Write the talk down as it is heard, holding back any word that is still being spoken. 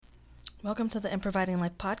Welcome to the Improviding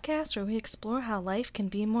Life podcast, where we explore how life can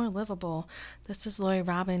be more livable. This is Lori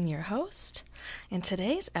Robin, your host. In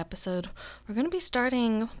today's episode, we're going to be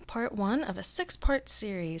starting part 1 of a 6-part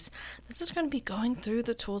series. This is going to be going through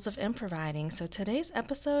the tools of improviding. So today's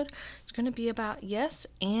episode is going to be about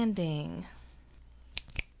yes-anding.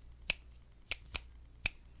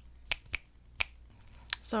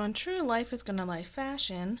 So in true life is gonna life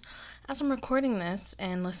fashion, as I'm recording this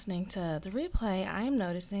and listening to the replay, I am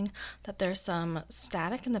noticing that there's some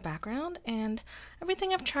static in the background, and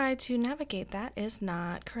everything I've tried to navigate that is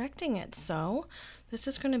not correcting it. So this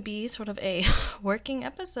is going to be sort of a working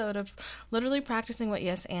episode of literally practicing what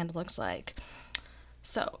yes and looks like.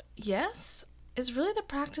 So yes is really the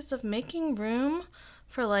practice of making room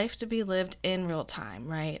for life to be lived in real time,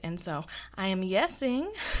 right? And so I am yesing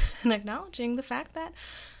and acknowledging the fact that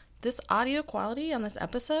this audio quality on this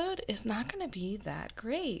episode is not going to be that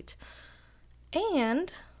great.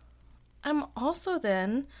 And I'm also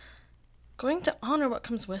then going to honor what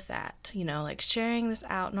comes with that, like sharing this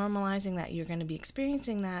out, normalizing that you're going to be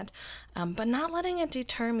experiencing that, but not letting it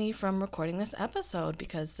deter me from recording this episode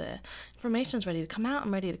because the information's ready to come out.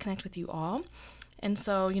 I'm ready to connect with you all. And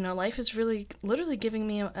so, life is really literally giving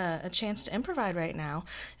me a chance to improvise right now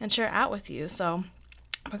and share out with you. So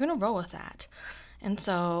we're going to roll with that. And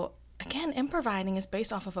so, again, improvising is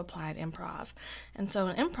based off of applied improv. And so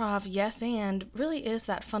in improv, yes and really is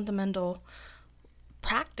that fundamental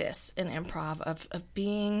practice in improv of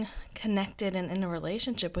being connected and in a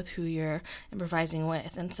relationship with who you're improvising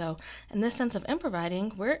with. And so in this sense of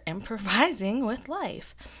improvising, we're improvising with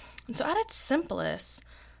life. And so at its simplest,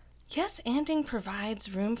 yes-anding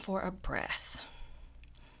provides room for a breath.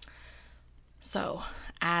 So,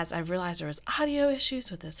 as I realized there was audio issues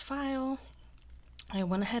with this file, I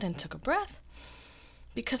went ahead and took a breath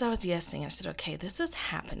because I was yesing. I said, okay, this is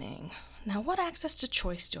happening. Now, what access to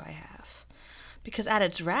choice do I have? Because at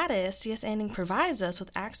its raddest, yes-anding provides us with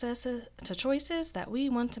access to choices that we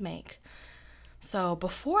want to make. So,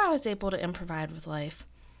 before I was able to improvise with life,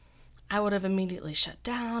 I would have immediately shut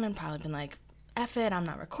down and probably been like, F it, I'm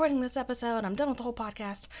not recording this episode, I'm done with the whole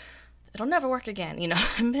podcast, it'll never work again.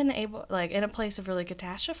 I've been in a place of really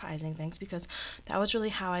catastrophizing things because that was really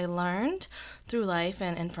how I learned through life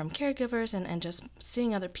and from caregivers and just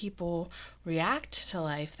seeing other people react to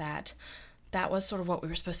life that was sort of what we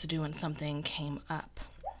were supposed to do when something came up.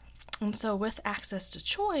 And so with access to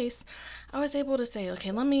choice, I was able to say,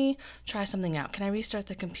 okay, let me try something out. Can I restart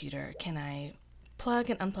the computer? Can I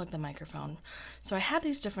plug and unplug the microphone? So I had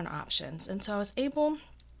these different options, and so I was able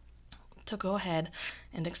to go ahead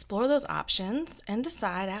and explore those options and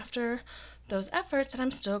decide after those efforts that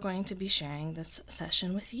I'm still going to be sharing this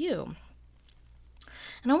session with you.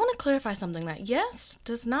 And I want to clarify something, that yes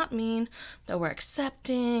does not mean that we're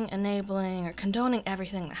accepting, enabling, or condoning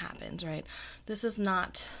everything that happens, right? This is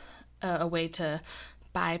not a way to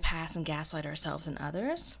bypass and gaslight ourselves and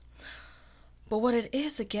others. But what it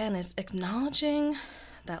is, again, is acknowledging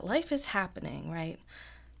that life is happening, right?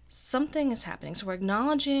 Something is happening. So we're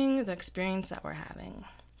acknowledging the experience that we're having.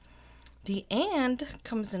 The and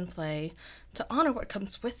comes in play to honor what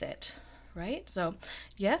comes with it, right? So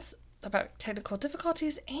yes, about technical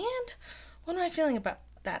difficulties, and what am I feeling about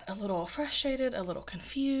that? A little frustrated, a little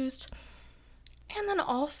confused, and then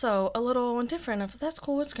also a little indifferent of that's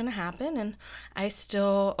cool, what's going to happen, and I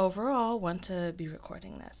still overall want to be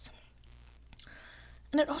recording this.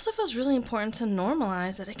 And it also feels really important to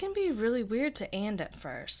normalize that it can be really weird to and at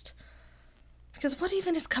first. Because what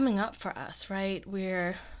even is coming up for us, right?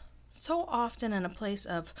 We're so often in a place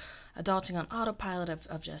of adulting on autopilot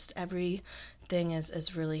of just everything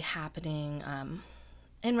is really happening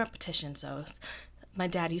in repetition. So my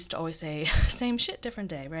dad used to always say, same shit, different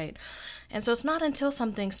day, right? And so it's not until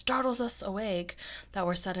something startles us awake that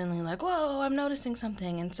we're suddenly like, whoa, I'm noticing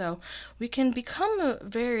something. And so we can become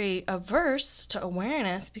very averse to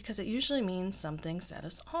awareness because it usually means something set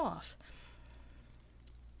us off.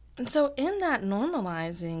 And so in that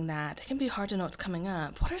normalizing that, it can be hard to know what's coming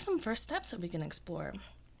up. What are some first steps that we can explore?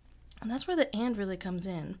 And that's where the and really comes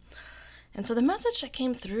in. And so the message that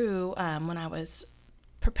came through when I was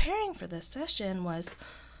preparing for this session was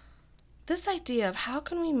this idea of how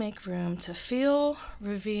can we make room to feel,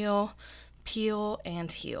 reveal, peel,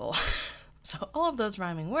 and heal. So all of those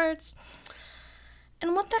rhyming words.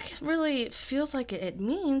 And what that really feels like it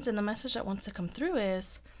means, and the message that wants to come through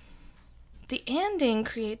is the anding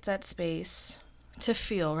creates that space to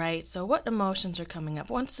feel, right? So what emotions are coming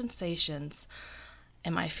up? What sensations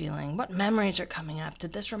am I feeling? What memories are coming up?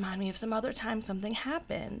 Did this remind me of some other time something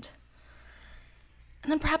happened?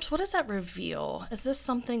 And then perhaps what does that reveal? Is this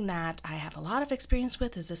something that I have a lot of experience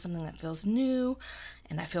with? Is this something that feels new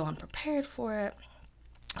and I feel unprepared for it?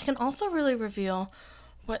 It can also really reveal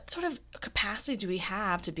what sort of capacity do we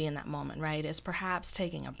have to be in that moment, right? Is perhaps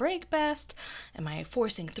taking a break best? Am I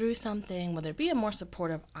forcing through something? Will there be a more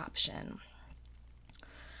supportive option?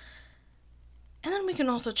 And then we can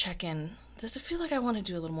also check in. Does it feel like I want to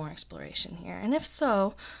do a little more exploration here? And if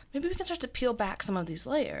so, maybe we can start to peel back some of these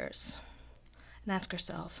layers and ask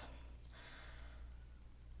ourselves,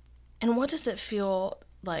 and what does it feel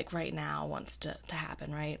like right now wants to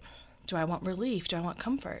happen, right? Do I want relief? Do I want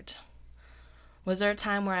comfort? Was there a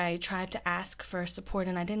time where I tried to ask for support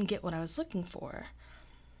and I didn't get what I was looking for?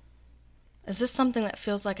 Is this something that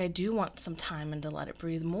feels like I do want some time and to let it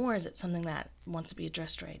breathe more? Is it something that wants to be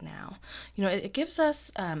addressed right now? It gives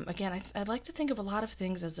us, again, I'd like to think of a lot of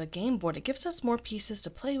things as a game board. It gives us more pieces to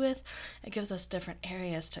play with. It gives us different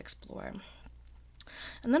areas to explore.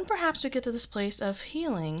 And then perhaps we get to this place of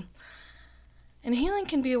healing. And healing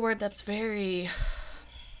can be a word that's very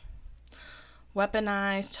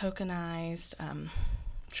weaponized, tokenized,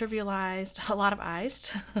 trivialized, a lot of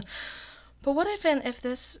ized. But what if in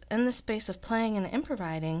this space of playing and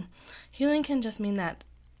improvising, healing can just mean that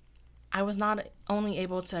I was not only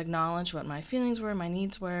able to acknowledge what my feelings were, my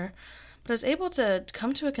needs were, but I was able to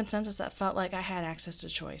come to a consensus that felt like I had access to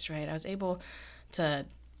choice, right? I was able to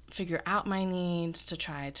figure out my needs, to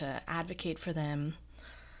try to advocate for them.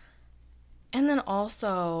 And then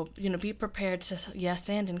also, be prepared to yes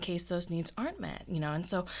and in case those needs aren't met, And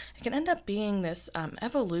so it can end up being this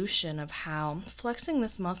evolution of how flexing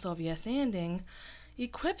this muscle of yes anding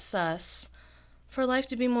equips us for life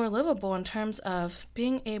to be more livable in terms of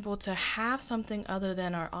being able to have something other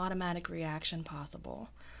than our automatic reaction possible.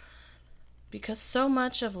 Because so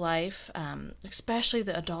much of life, especially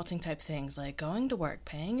the adulting type things like going to work,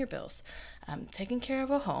 paying your bills, taking care of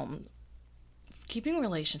a home, keeping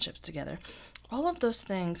relationships together, all of those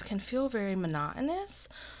things can feel very monotonous,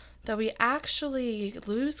 that we actually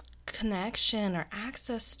lose connection or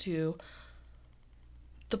access to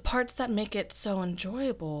the parts that make it so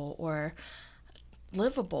enjoyable or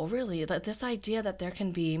livable, really. That this idea that there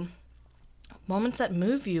can be moments that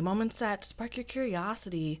move you, moments that spark your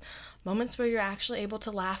curiosity, moments where you're actually able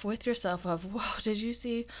to laugh with yourself of, whoa, did you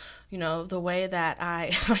see, the way that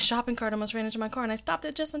my shopping cart almost ran into my car and I stopped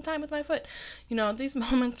it just in time with my foot. These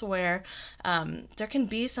moments where there can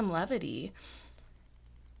be some levity.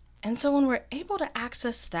 And so when we're able to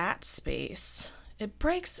access that space, it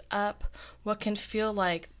breaks up what can feel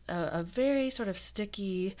like a very sort of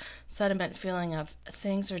sticky sediment feeling of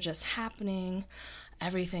things are just happening,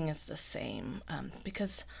 everything is the same,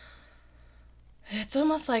 because it's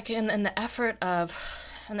almost like in the effort of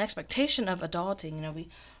an expectation of adulting,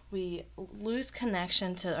 we lose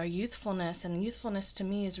connection to our youthfulness, and youthfulness to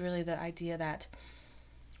me is really the idea that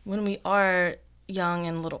when we are young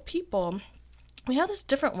and little people, we have this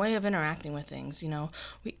different way of interacting with things.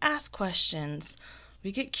 We ask questions,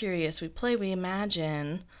 we get curious, we play, we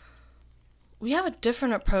imagine. We have a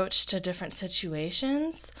different approach to different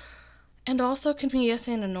situations. And also can be yes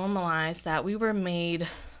and to normalize that we were made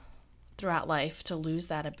throughout life to lose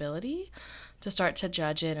that ability, to start to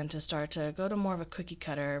judge it and to start to go to more of a cookie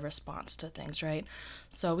cutter response to things, right?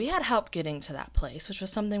 So we had help getting to that place, which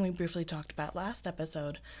was something we briefly talked about last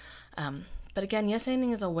episode. But again, yes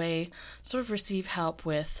anding is a way to sort of receive help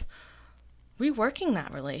with reworking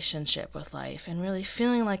that relationship with life and really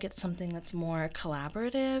feeling like it's something that's more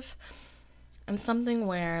collaborative. And something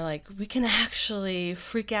where, we can actually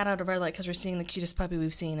freak out of our light because we're seeing the cutest puppy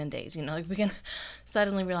we've seen in days, we can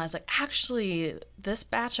suddenly realize, actually, this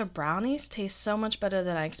batch of brownies tastes so much better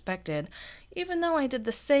than I expected, even though I did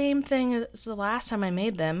the same thing as the last time I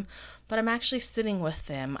made them, but I'm actually sitting with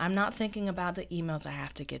them. I'm not thinking about the emails I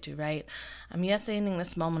have to get to, right? I'm yes-anding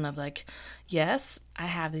this moment of, yes, I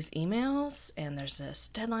have these emails, and there's this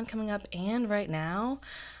deadline coming up, and right now,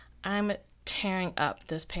 I'm tearing up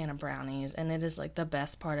this pan of brownies, and it is the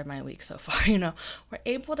best part of my week so far. We're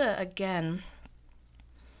able to again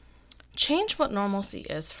change what normalcy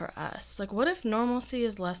is for us. What if normalcy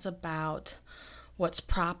is less about what's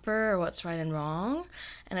proper or what's right and wrong,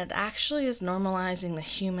 and it actually is normalizing the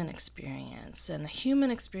human experience. And the human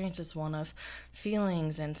experience is one of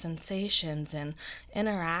feelings and sensations and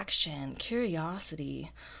interaction,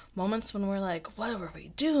 curiosity, moments when we're what were we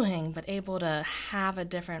doing? But able to have a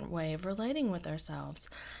different way of relating with ourselves.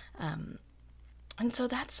 And so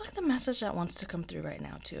that's the message that wants to come through right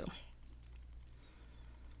now too.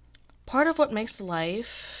 Part of what makes life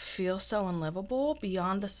feel so unlivable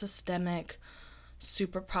beyond the systemic,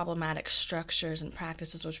 super problematic structures and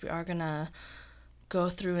practices, which we are going to go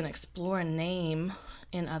through and explore and name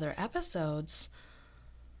in other episodes,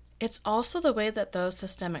 it's also the way that those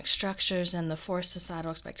systemic structures and the forced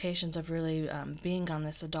societal expectations of really being on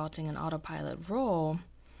this adulting and autopilot role,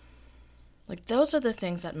 like those are the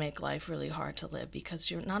things that make life really hard to live, because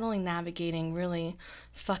you're not only navigating really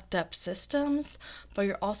fucked up systems, but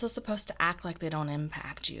you're also supposed to act like they don't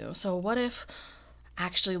impact you. So what if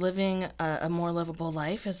actually living a more livable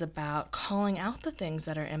life is about calling out the things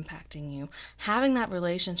that are impacting you, having that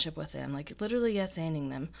relationship with them, like literally yes-anding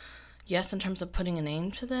them. Yes, in terms of putting a name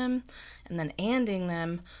to them, and then anding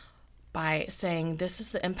them by saying, this is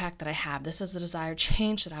the impact that I have, this is the desired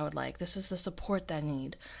change that I would like, this is the support that I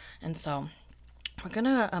need. And so we're going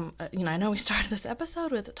to, I know we started this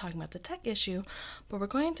episode with talking about the tech issue, but we're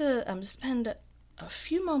going to spend a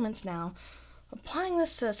few moments now applying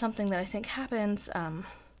this to something that I think happens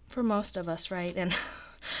for most of us, right? And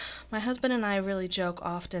my husband and I really joke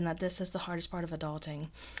often that this is the hardest part of adulting,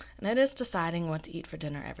 and it is deciding what to eat for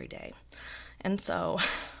dinner every day. And so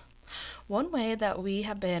one way that we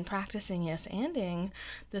have been practicing yes-anding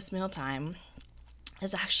this mealtime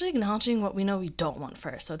is actually acknowledging what we know we don't want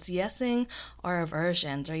first. So it's yesing our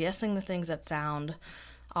aversions, or yesing the things that sound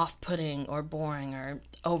off-putting or boring or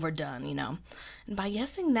overdone, And by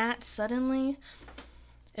yesing that, suddenly,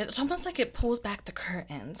 it's almost like it pulls back the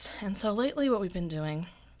curtains. And so lately what we've been doing,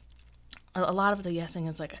 a lot of the yesing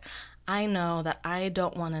is like, I know that I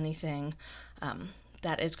don't want anything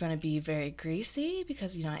that is going to be very greasy,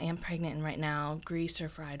 because, I am pregnant, and right now grease or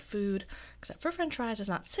fried food, except for French fries, is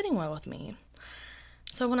not sitting well with me.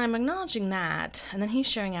 So when I'm acknowledging that, and then he's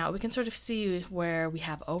sharing out, we can sort of see where we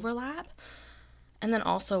have overlap, and then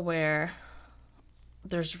also where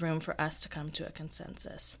there's room for us to come to a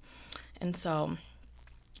consensus. And so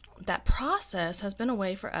that process has been a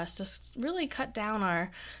way for us to really cut down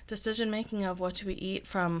our decision making of what do we eat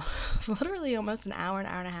from literally almost an hour and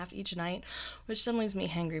a half each night, which then leaves me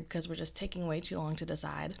hangry because we're just taking way too long to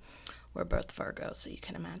decide. We're both Virgos, so you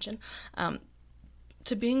can imagine.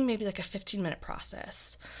 To being maybe like a 15-minute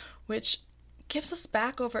process, which gives us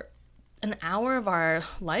back over an hour of our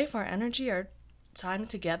life, our energy, our time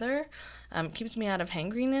together, keeps me out of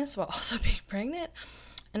hangriness while also being pregnant.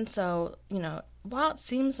 And so, while it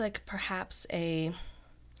seems like perhaps a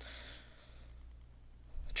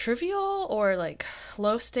trivial or like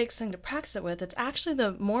low stakes thing to practice it with, it's actually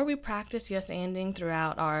the more we practice yes-anding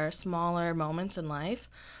throughout our smaller moments in life,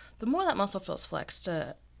 the more that muscle feels flexed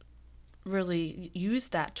to really use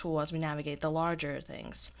that tool as we navigate the larger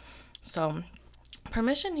things. So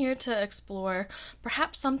permission here to explore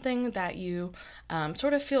perhaps something that you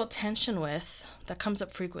sort of feel tension with that comes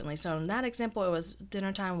up frequently. So in that example, it was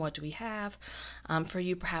dinner time. What do we have? For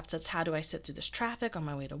you, perhaps it's how do I sit through this traffic on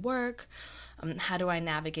my way to work? How do I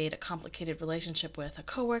navigate a complicated relationship with a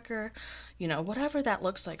coworker? Whatever that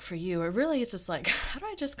looks like for you. Or really, it's just like, how do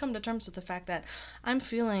I just come to terms with the fact that I'm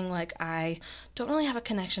feeling like I don't really have a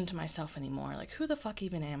connection to myself anymore? Like, who the fuck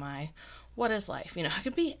even am I? What is life? It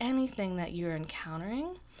could be anything that you're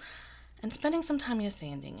encountering, and spending some time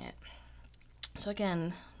yes-anding it. So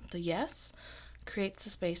again, the yes creates the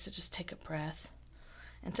space to just take a breath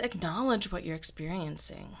and to acknowledge what you're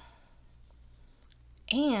experiencing,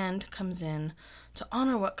 and comes in to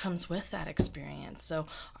honor what comes with that experience. So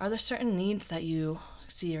are there certain needs that you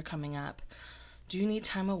see are coming up? Do you need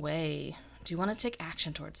time away? Do you want to take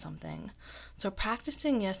action towards something? So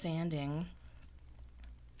practicing yes-anding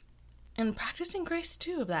and practicing grace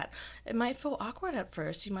too of that. It might feel awkward at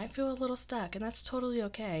first. You might feel a little stuck, and that's totally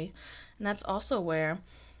okay. And that's also where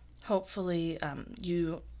hopefully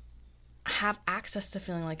you have access to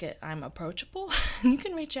feeling like I'm approachable. And you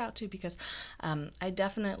can reach out to, because I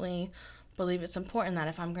definitely believe it's important that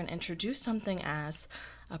if I'm going to introduce something as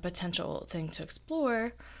a potential thing to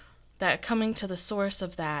explore, that coming to the source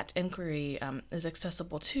of that inquiry is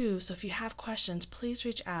accessible too. So if you have questions, please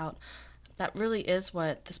reach out. That really is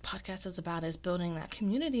what this podcast is about, is building that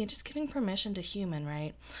community and just giving permission to human,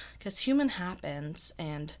 right? Because human happens,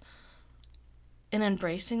 and in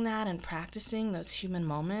embracing that and practicing those human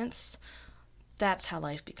moments, that's how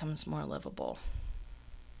life becomes more livable.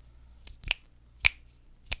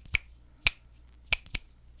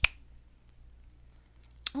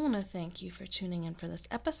 I want to thank you for tuning in for this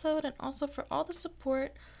episode, and also for all the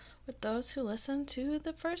support with those who listened to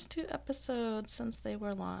the first 2 episodes since they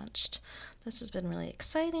were launched. This has been really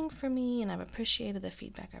exciting for me, and I've appreciated the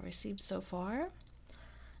feedback I've received so far.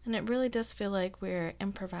 And it really does feel like we're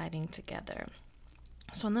improvising together.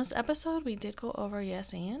 So in this episode, we did go over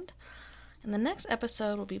yes and the next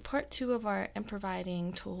episode will be part 2 of our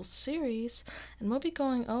improvising tools series, and we'll be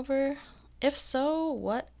going over, if so,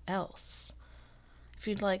 what else? If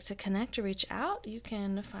you'd like to connect or reach out, you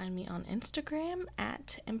can find me on Instagram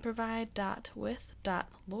at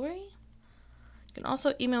improvide.with.lori. You can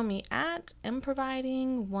also email me at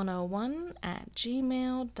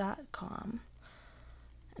improviding101@gmail.com.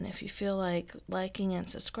 And if you feel like liking and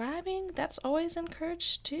subscribing, that's always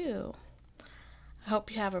encouraged too. I hope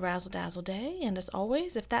you have a razzle-dazzle day, and as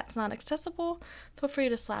always, if that's not accessible, feel free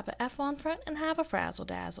to slap a F on front and have a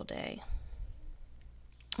frazzle-dazzle day.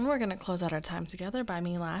 And we're going to close out our time together by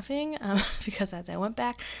me laughing because as I went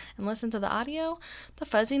back and listened to the audio, the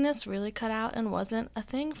fuzziness really cut out and wasn't a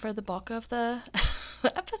thing for the bulk of the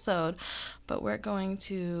episode. But we're going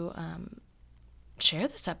to share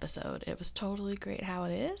this episode. It was totally great how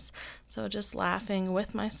it is. So just laughing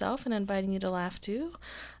with myself and inviting you to laugh too.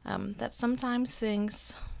 That sometimes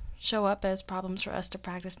things show up as problems for us to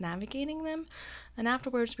practice navigating them. And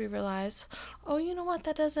afterwards we realize, oh, you know what?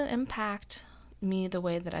 That doesn't impact me the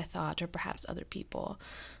way that I thought, or perhaps other people.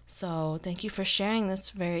 So thank you for sharing this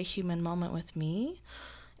very human moment with me.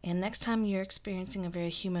 And next time you're experiencing a very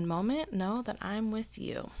human moment, know that I'm with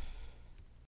you.